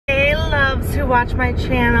to watch my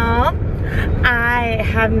channel. I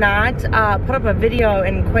have not put up a video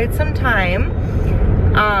in quite some time,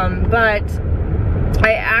 but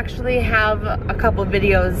I actually have a couple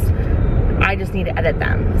videos. I just need to edit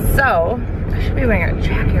them. So I should be wearing a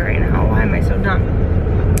jacket right now. Why am I so dumb?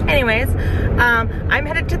 Anyways, I'm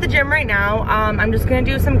headed to the gym right now. I'm just gonna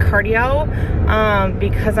do some cardio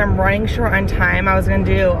because I'm running short on time. I was gonna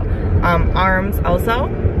do arms also,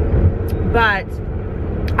 but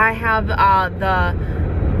I have the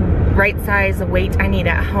right size weight I need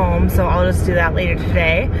at home, so I'll just do that later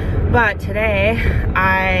today. But today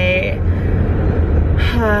I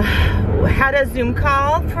had a Zoom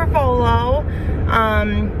call for Volo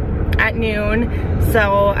at noon.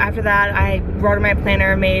 So after that, I wrote in my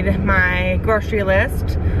planner, made my grocery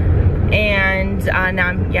list, and now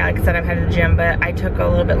I'm, yeah, like I said, I'm headed to the gym, but I took a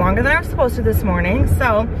little bit longer than I was supposed to this morning.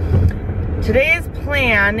 So today's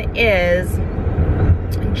plan is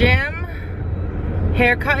gym,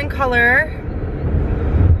 haircut and color.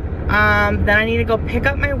 Then I need to go pick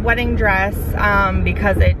up my wedding dress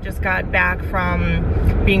because it just got back from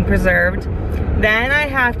being preserved. Then I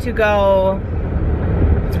have to go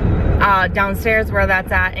downstairs where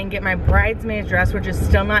that's at and get my bridesmaid's dress, which is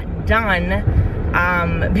still not done,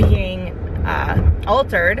 being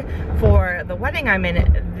altered for the wedding I'm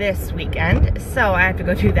in this weekend. So I have to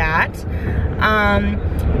go do that.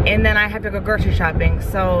 And then I have to go grocery shopping.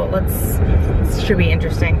 So this should be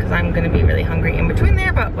interesting because I'm gonna be really hungry in between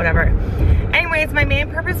there, but whatever. Anyways, my main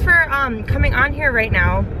purpose for coming on here right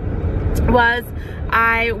now was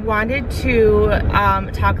I wanted to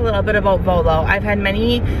talk a little bit about Volo. I've had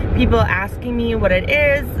many people asking me what it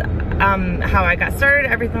is, how I got started,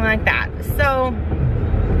 everything like that. So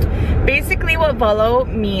basically what Volo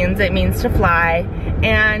means, it means to fly,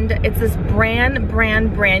 and it's this brand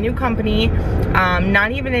new company,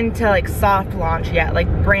 not even into like soft launch yet, like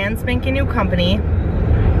brand spanking new company,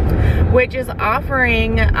 which is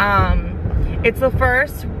offering, it's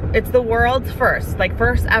the world's first, like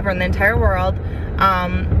first ever in the entire world,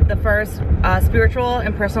 the first spiritual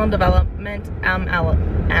and personal development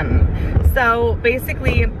MLM. So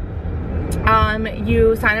basically,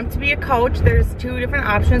 you sign up to be a coach. There's 2 different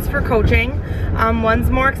options for coaching. One's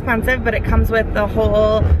more expensive, but it comes with the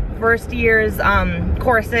whole first year's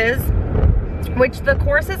courses, which the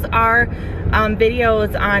courses are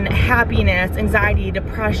videos on happiness, anxiety,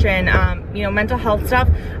 depression, you know, mental health stuff,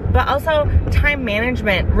 but also time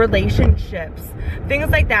management, relationships, things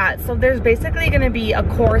like that. So there's basically going to be a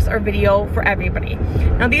course or video for everybody.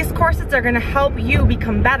 Now these courses are going to help you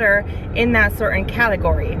become better in that certain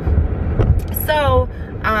category. So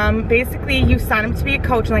basically you sign up to be a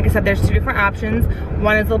coach, and like I said, there's 2 different options.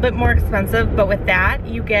 One is a little bit more expensive, but with that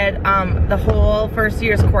you get the whole first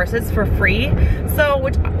year's courses for free. So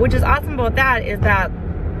which is awesome about that is that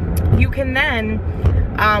you can then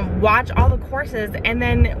watch all the courses, and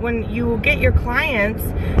then when you get your clients,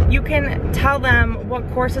 you can tell them what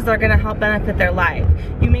courses are going to help benefit their life.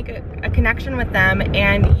 You make a connection with them,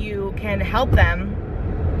 and you can help them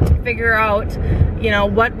figure out, you know,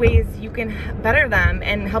 what ways you can better them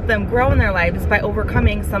and help them grow in their lives by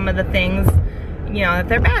overcoming some of the things, you know, that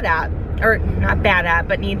they're bad at, or not bad at,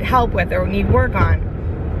 but need help with or need work on.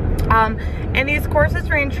 And these courses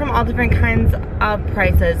range from all different kinds of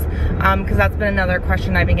prices, because that's been another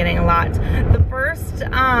question I've been getting a lot. The first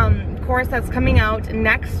course that's coming out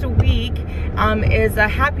next week is a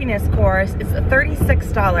happiness course. It's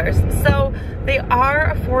 $36. So they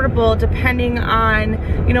are affordable depending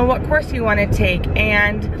on, you know, what course you want to take.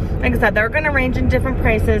 And like I said, they're going to range in different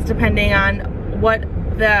prices depending on what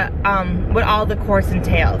all the course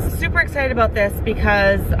entails. Super excited about this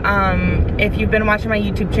because if you've been watching my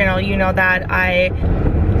YouTube channel, you know that I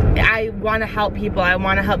want to help people. I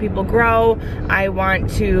want to help people grow. I want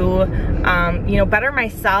to, you know, better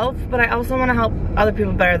myself, but I also want to help other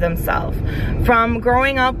people better themselves. From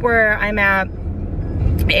growing up where I'm at,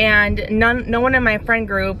 and no one in my friend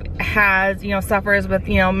group has, you know, suffers with,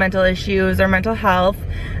 you know, mental issues or mental health,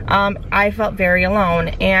 I felt very alone,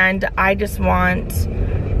 and I just want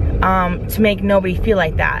to make nobody feel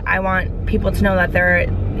like that. I want people to know that they're,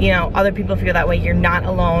 you know, other people feel that way. You're not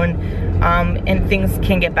alone, and things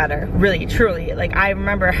can get better, really, truly. Like, I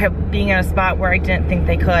remember being in a spot where I didn't think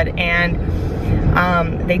they could, and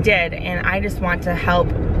they did, and I just want to help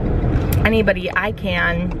anybody I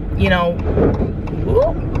can, you know.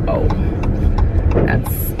 Ooh, oh,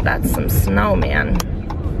 that's some snow, man.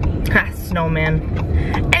 Ha, snowman.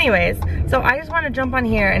 Anyways, so I just want to jump on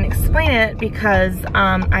here and explain it because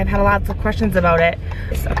I've had lots of questions about it.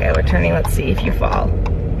 Okay, we're turning. Let's see if you fall.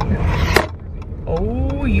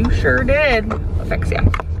 Oh, you sure did. I'll fix you.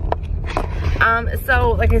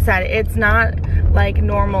 So like I said, it's not like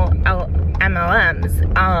normal MLMs.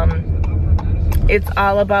 It's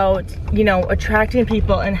all about, you know, attracting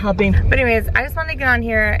people and helping. But anyways, I just want to get on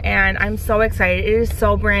here and I'm so excited. It is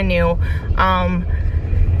so brand new. I'm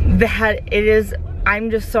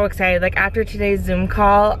just so excited. Like after today's Zoom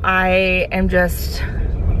call, I'm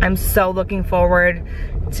so looking forward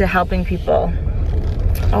to helping people.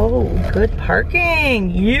 Oh, good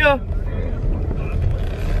parking. Yeah.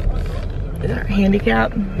 Is our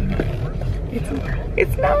handicap?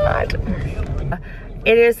 It's not.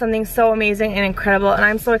 It is something so amazing and incredible, and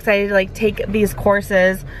I'm so excited to like take these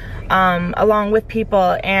courses along with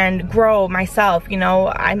people and grow myself. You know,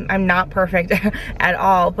 I'm not perfect at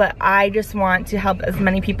all, but I just want to help as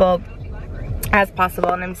many people as possible,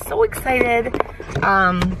 and I'm so excited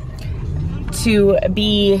to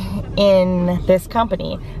be in this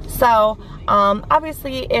company. So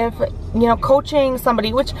obviously, if you know, coaching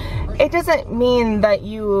somebody, which it doesn't mean that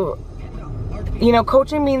you know,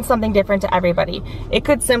 coaching means something different to everybody. It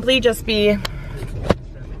could simply just be,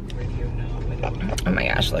 oh my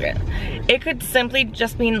gosh, look at it. It could simply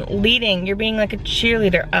just mean leading. You're being like a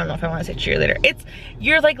cheerleader. I don't know if I want to say cheerleader.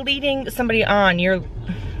 You're like leading somebody on. You're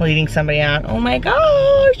leading somebody on. Oh my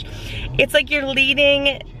gosh. It's like you're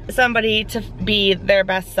leading somebody to be their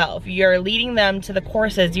best self. You're leading them to the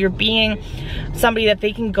courses. You're being somebody that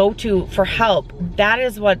they can go to for help. That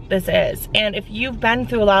is what this is. And if you've been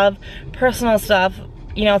through a lot of personal stuff,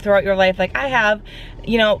 you know, throughout your life, like I have,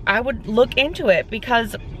 you know, I would look into it,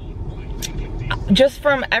 because just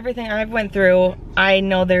from everything I've went through, I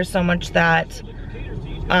know there's so much that,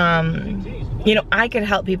 you know, I could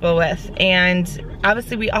help people with. And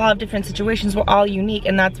obviously we all have different situations. We're all unique,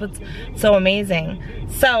 and that's what's so amazing.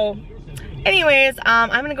 So anyways, I'm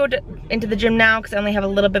gonna go into the gym now because I only have a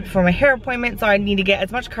little bit before my hair appointment, so I need to get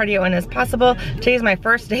as much cardio in as possible. Today's my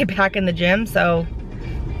first day back in the gym, so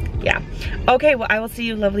yeah. Okay, well, I will see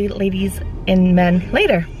you lovely ladies and men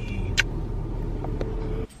later.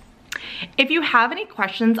 If you have any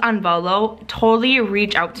questions on Volo, totally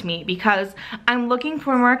reach out to me, because I'm looking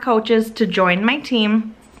for more coaches to join my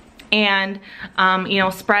team and, you know,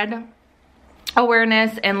 spread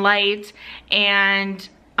awareness and light and,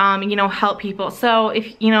 you know, help people. So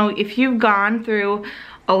if, you know, if you've gone through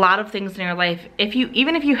a lot of things in your life,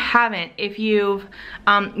 even if you haven't, if you've,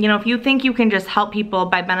 you know, if you think you can just help people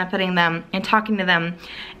by benefiting them and talking to them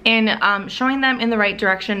and showing them in the right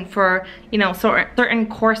direction for, you know, certain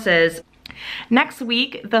courses. Next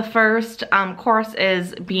week, the first course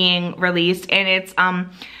is being released, and it's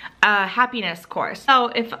a happiness course. So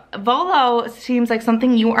if Volo seems like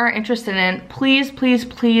something you are interested in, please, please,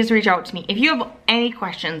 please reach out to me. If you have any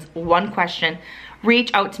questions, one question,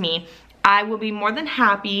 reach out to me. I will be more than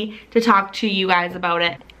happy to talk to you guys about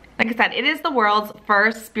it. Like I said, it is the world's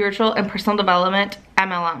first spiritual and personal development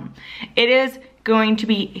MLM. It is going to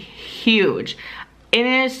be huge. It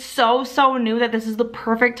is so, so new that this is the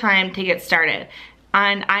perfect time to get started.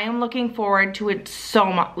 And I am looking forward to it so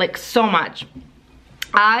much, like so much.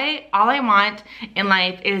 All I want in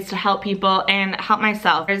life is to help people and help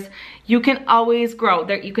myself. You can always grow.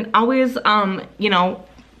 You can always, you know,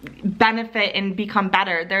 benefit and become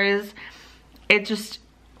better.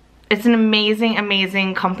 It's an amazing,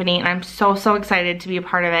 amazing company, and I'm so, so excited to be a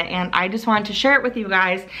part of it. And I just wanted to share it with you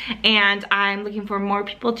guys, and I'm looking for more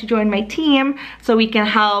people to join my team so we can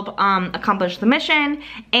help accomplish the mission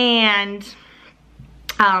and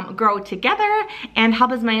grow together and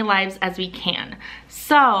help as many lives as we can.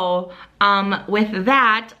 So with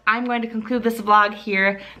that, I'm going to conclude this vlog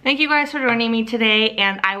here. Thank you guys for joining me today,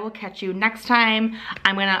 and I will catch you next time.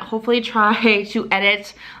 I'm gonna hopefully try to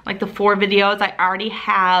edit like the 4 videos I already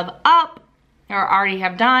have up or already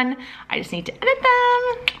have done. I just need to edit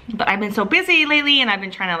them, but I've been so busy lately, and I've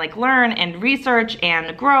been trying to like learn and research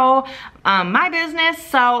and grow my business.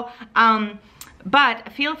 So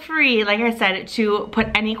but feel free, like I said, to put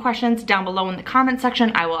any questions down below in the comment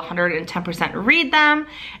section. I will 110% read them.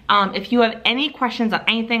 If you have any questions on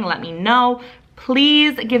anything, let me know.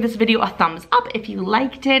 Please give this video a thumbs up if you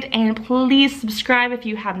liked it, and please subscribe if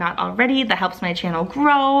you have not already. That helps my channel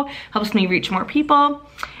grow, helps me reach more people,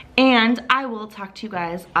 and I will talk to you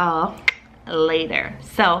guys all later.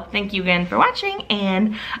 So thank you again for watching,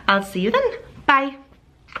 and I'll see you then. Bye.